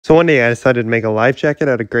So one day I decided to make a life jacket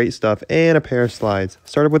out of great stuff and a pair of slides.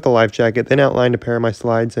 Started with the life jacket, then outlined a pair of my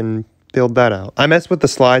slides and filled that out. I messed with the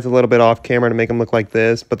slides a little bit off camera to make them look like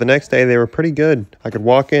this, but the next day they were pretty good. I could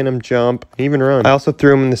walk in them, jump, and even run. I also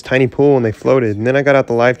threw them in this tiny pool and they floated. And then I got out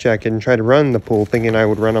the life jacket and tried to run in the pool thinking I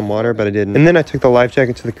would run on water, but I didn't. And then I took the life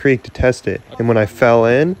jacket to the creek to test it. And when I fell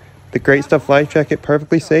in, the great stuff life jacket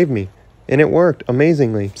perfectly saved me. And it worked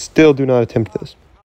amazingly. Still do not attempt this.